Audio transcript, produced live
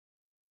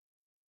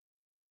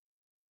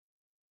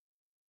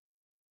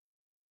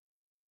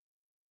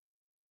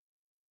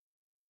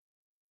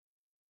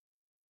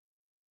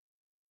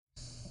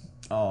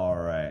All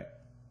right.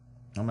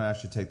 I'm going to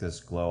actually take this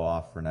glow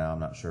off for now. I'm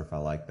not sure if I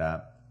like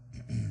that.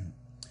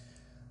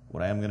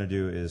 What I am going to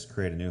do is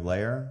create a new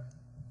layer.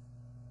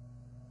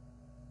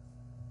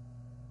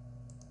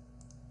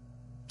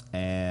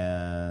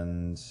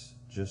 And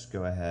just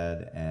go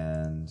ahead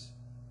and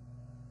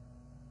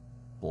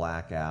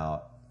black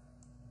out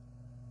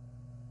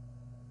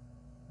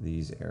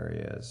these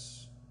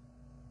areas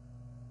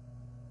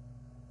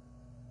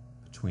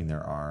between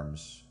their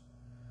arms.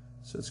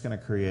 So it's going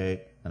to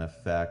create an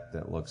effect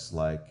that looks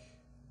like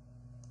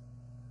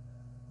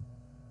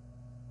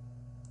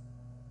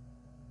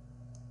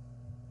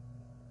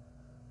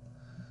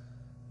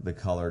the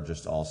color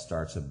just all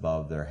starts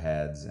above their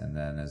heads, and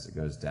then as it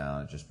goes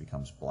down, it just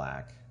becomes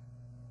black.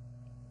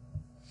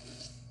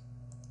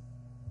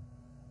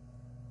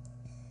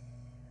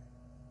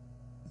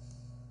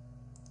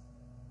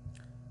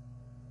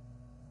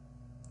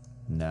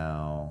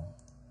 Now,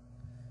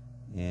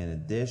 in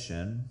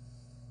addition,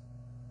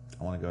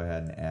 I want to go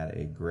ahead and add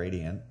a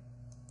gradient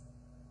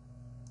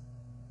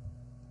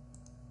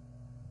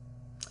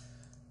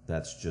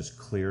that's just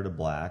clear to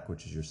black,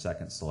 which is your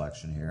second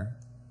selection here.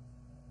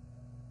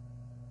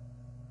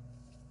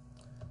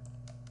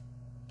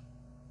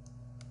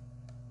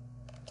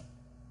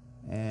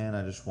 And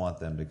I just want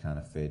them to kind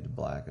of fade to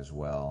black as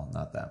well,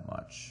 not that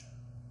much.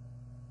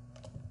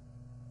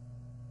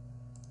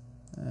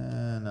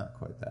 And not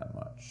quite that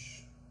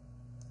much.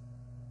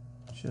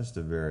 Just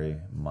a very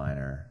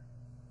minor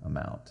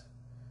amount.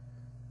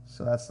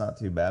 So that's not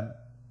too bad.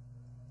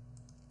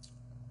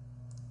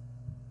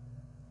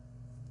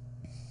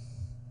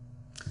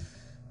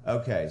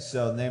 Okay,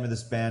 so the name of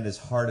this band is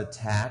Hard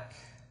Attack.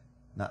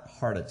 Not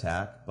Heart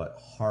Attack,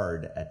 but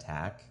Hard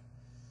Attack.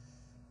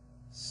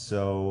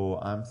 So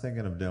I'm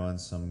thinking of doing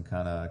some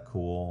kind of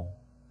cool,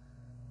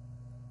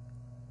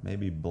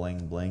 maybe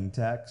bling bling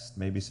text,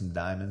 maybe some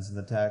diamonds in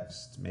the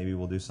text, maybe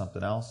we'll do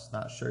something else,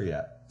 not sure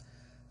yet.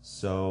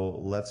 So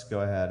let's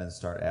go ahead and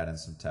start adding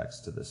some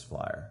text to this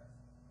flyer.